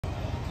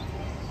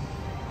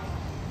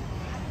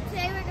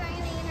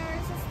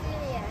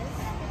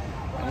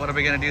what are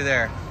we gonna do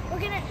there? We're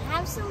gonna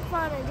have some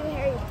fun and do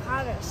Harry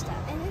Potter stuff.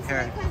 And this is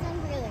my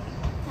cousin, really.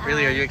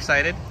 Really, are you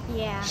excited?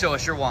 Yeah. Show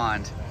us your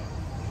wand.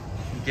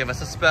 Give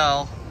us a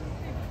spell.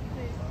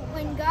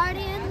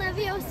 Wingardium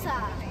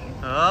Leviosa.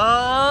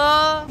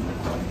 Oh!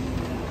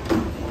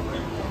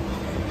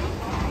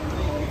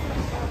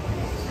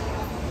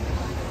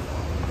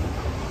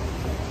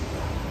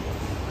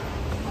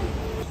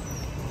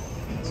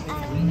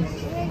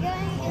 We're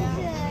going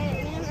into the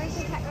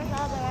Universal Park with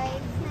all the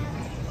rides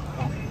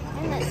now.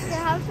 And let's go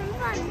have some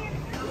fun.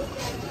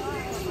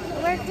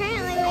 We're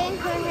currently waiting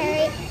for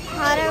Harry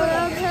Potter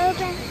World to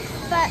open,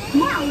 but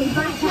we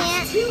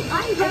can't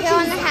go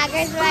on the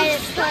Hagrid's ride.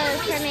 It's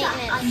closed for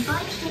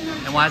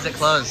maintenance. And why is it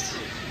closed?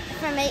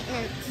 For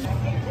maintenance.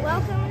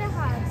 Welcome to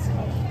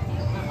Hogsmeade.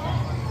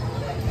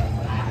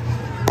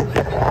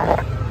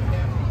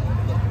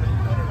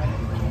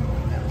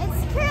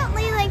 It's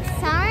currently like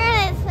summer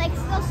and it's like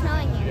still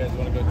snowing here. You guys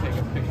want to go take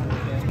a picture?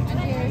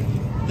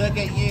 Look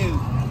at you.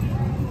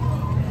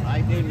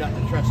 I knew not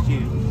to trust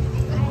you.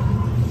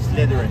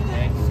 Slitheran,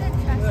 eh?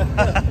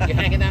 You're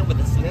hanging out with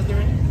the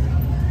Slitheran?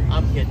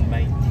 I'm kidding,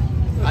 mate.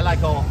 I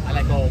like all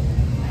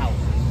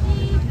houses.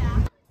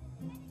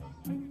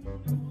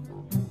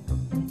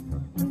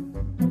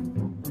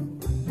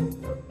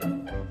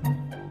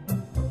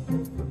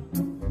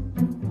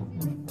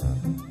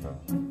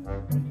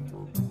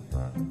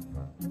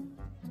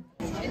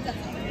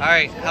 All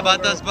right, how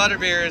about those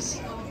butterbeers?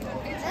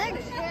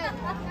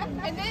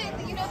 And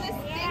then, you know, this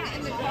thing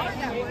in the car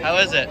that way. How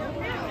is it?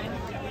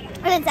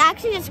 And it's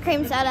actually just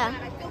cream soda.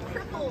 I feel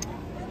crippled.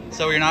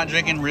 So you're not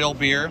drinking real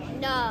beer?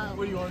 No.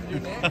 What do you want to do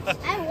next?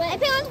 I would.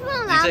 If anyone's going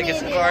to allow Did me you to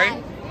take do a safari?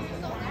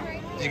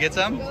 that. Did you get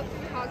some? Go to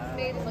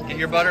Hogsmeade and look Get at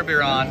your the train,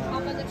 butterbeer on. hop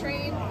on the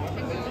train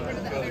and go over to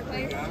the other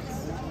place.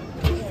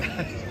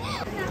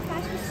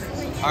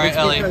 All right,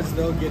 Ellie. Because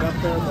they'll get up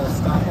there and they'll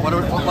stop. What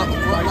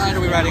ride are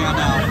we riding on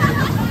now? The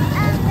hippogriff.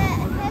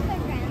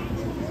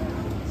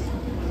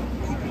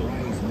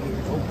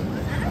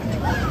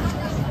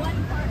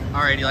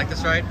 All right, do you like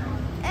this ride?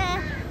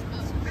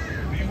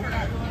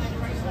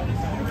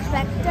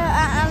 Expecto,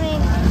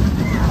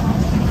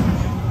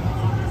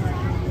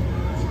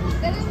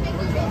 That doesn't make you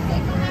feel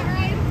sick on that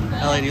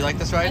ride? Ellie, do you like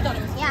this ride?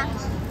 yeah.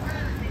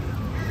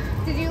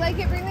 Did you like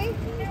it, Brinley?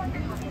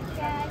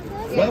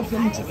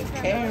 Welcome to the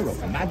care of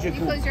You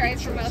magical. closed your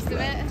eyes for most of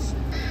it.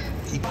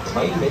 Keep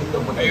claiming the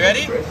Are you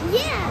ready?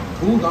 Yeah.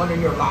 Hold on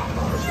in your lap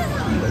bars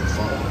as we look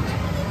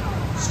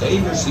forward. Stay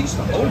in your seats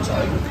the whole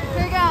time.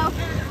 Here we go.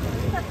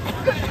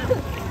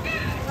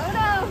 Oh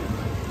no.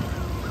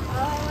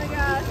 Oh my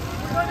gosh.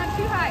 We're going up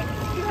too high.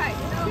 Too high.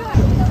 Too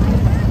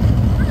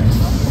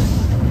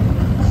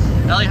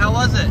high. Ellie, how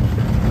was it? It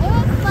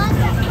was fun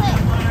to click.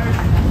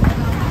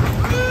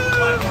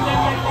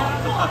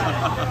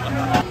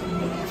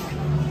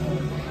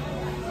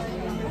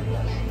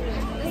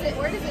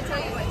 Where does it tell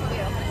you what to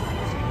do?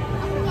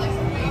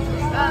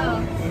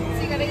 Oh.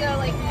 So you gotta go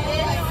like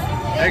this.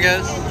 There it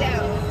goes. And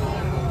down.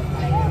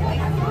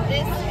 Like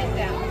this and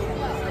down.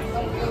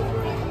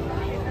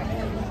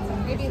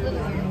 Maybe a little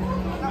weird.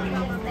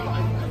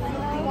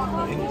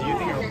 Do you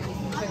think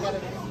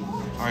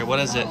All right, what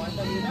is it?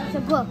 It's a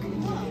book.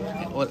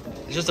 What?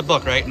 It's just a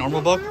book, right?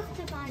 Normal book?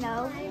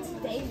 No, it's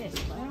dangerous.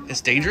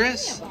 It's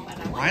dangerous?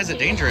 Why is it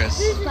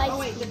dangerous?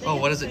 Oh,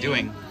 what is it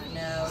doing?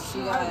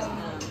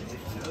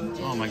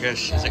 Oh my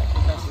gosh. Is it...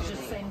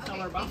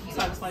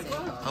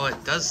 Oh,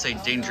 it does say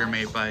danger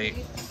may bite.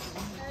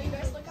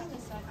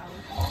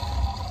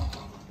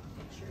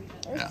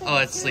 Oh,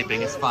 it's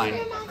sleeping. It's fine.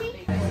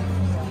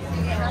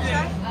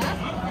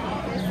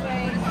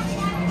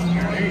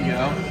 There you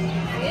go.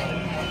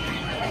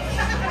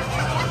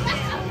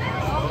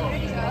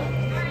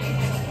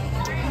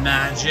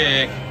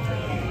 Magic.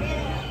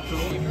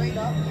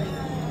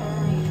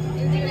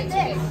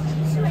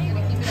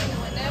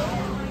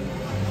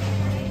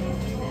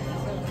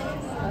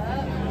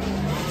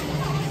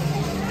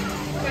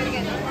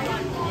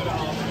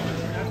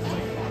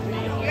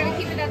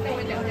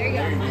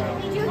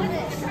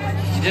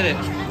 You did it.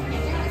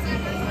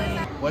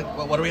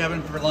 What are we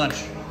having for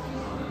lunch?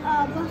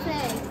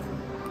 Buffet.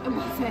 A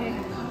buffet.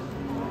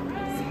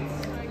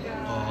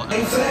 Oh,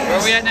 where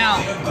are we at now?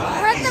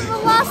 We're at the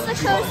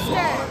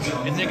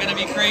Velocicoaster. Is it gonna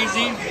be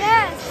crazy?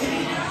 Yes.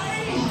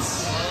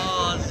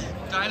 Oh, there's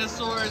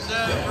dinosaurs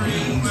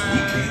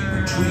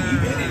everywhere.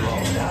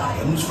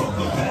 Items from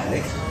the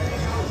bag.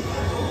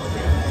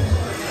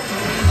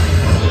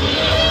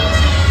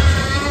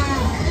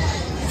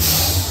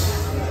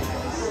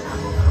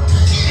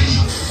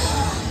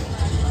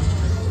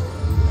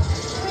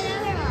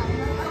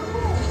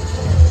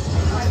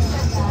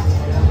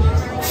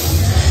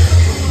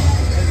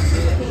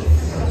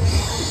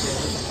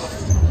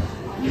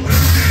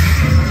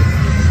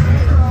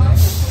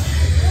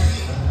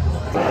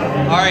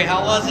 All right,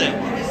 how was it?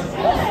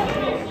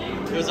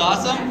 It was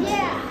awesome?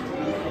 Yeah.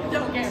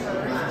 Don't get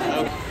hurt.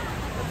 Okay.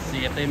 Let's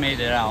see if they made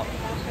it out.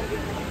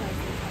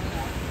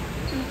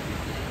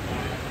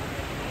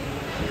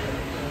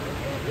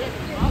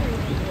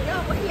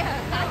 No, yeah.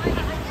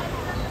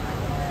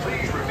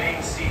 Please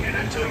remain seated.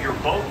 until your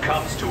boat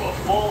comes to a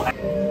full...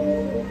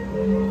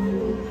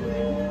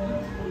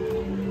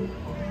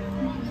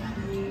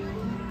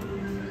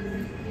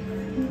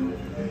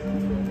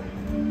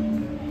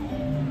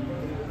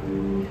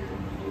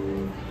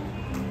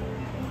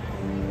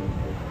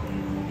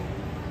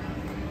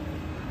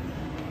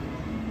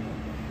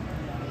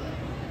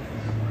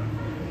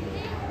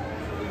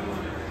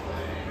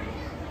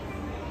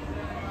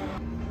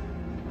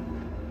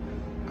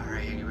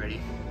 Alright, are you ready?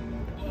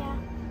 Yeah.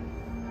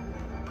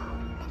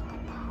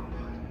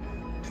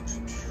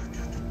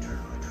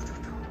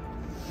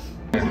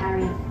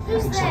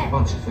 Who's Looks like a that?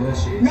 bunch of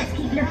first years. Let's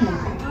keep looking.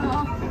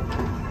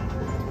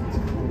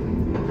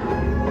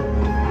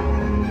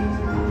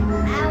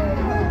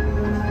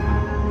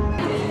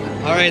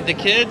 Alright, the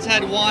kids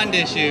had wand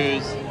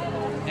issues.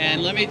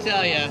 And let me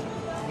tell you,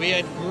 we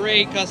had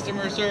great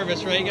customer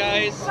service, right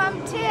guys?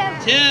 From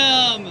Tim.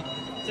 Tim!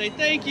 Say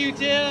thank you,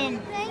 Tim!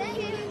 Thank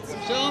you,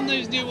 Tim. Show them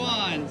those new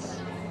wands.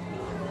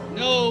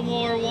 No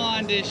more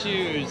wand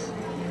issues.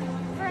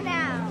 For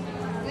now.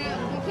 Yeah,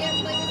 we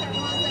can't play with our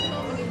wands at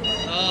home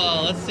anymore.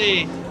 Oh, let's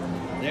see.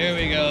 There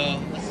we go.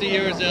 Let's see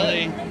yours,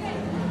 Ellie.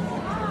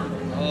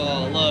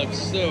 Oh, looks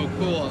so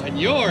cool. And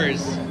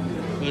yours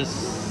was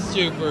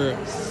super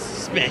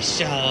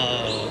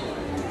special.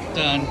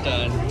 Dun,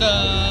 dun,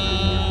 dun.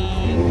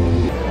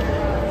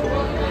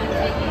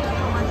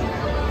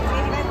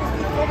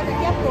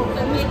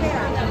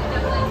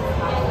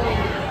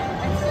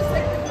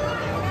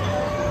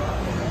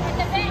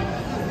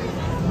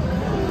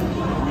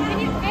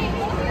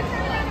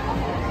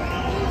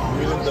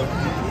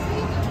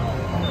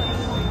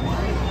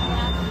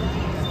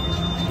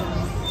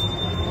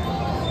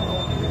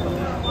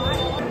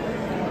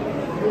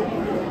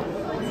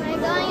 We're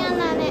going on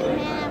the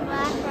Man in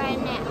Black right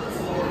next.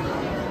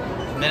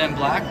 Men in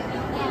Black?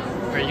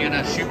 Yeah. Are you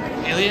gonna shoot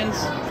aliens?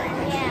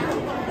 Yeah.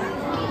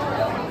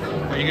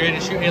 Are you ready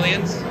to shoot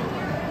aliens? Do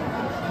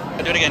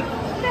it again.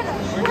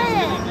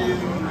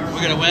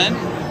 We're gonna win?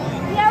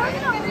 Yeah, we're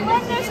gonna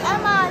win this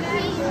MRT.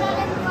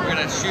 We're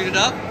gonna shoot it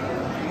up?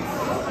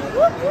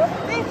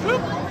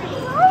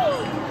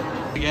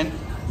 Again?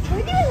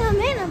 We're doing a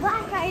Man in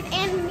Black ride,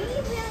 and me,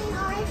 Billy, and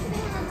Ari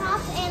sitting on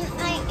top, and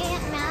my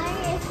Aunt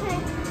Mallory is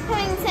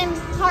putting some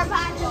hard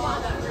bags of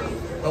water.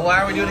 But why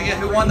are we doing it again?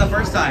 Who won the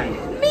first time?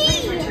 Me!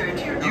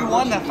 You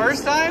won the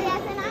first time?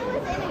 Yes, and I was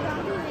in a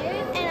grumpy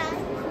mood, and I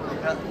just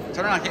won.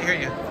 Turn around, I can't hear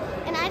you.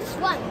 And I just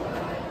won.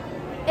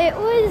 It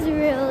was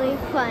really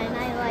fun.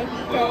 I liked it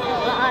a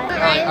lot.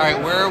 Alright,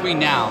 where are we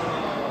now?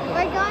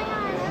 We're going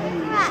on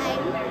another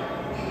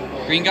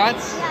ride. Green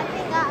Gods? Yeah,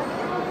 big up.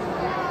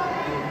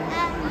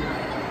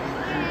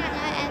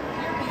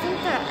 I think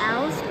they're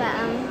owls, but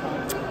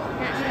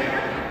not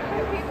sure.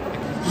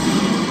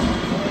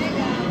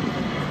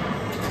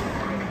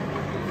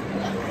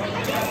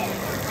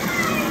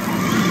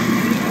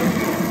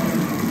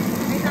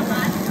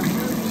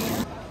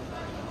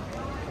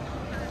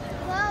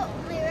 Well,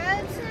 we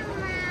rode some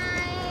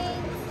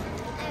rides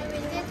and we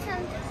did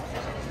some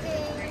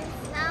things.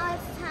 Now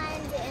it's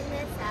time to end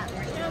this up.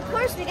 And of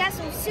course, we got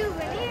some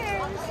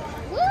souvenirs.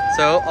 Woo!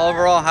 So,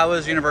 overall, how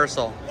was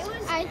Universal?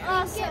 I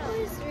think it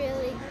was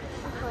really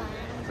fun.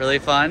 Really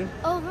fun?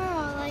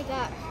 Overall, I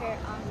got hurt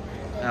on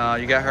the Oh,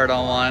 you got hurt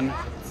on one.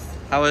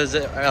 How was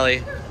it, Ellie?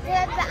 Good,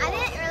 but I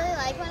didn't really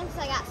like one because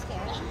I got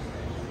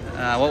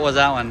scared. What was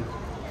that one?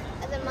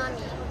 The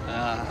mommy.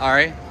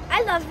 Ari?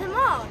 I loved them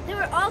all. They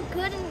were all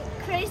good and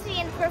crazy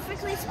and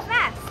perfectly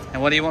fast.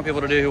 And what do you want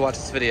people to do who watch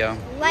this video?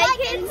 Like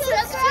and subscribe.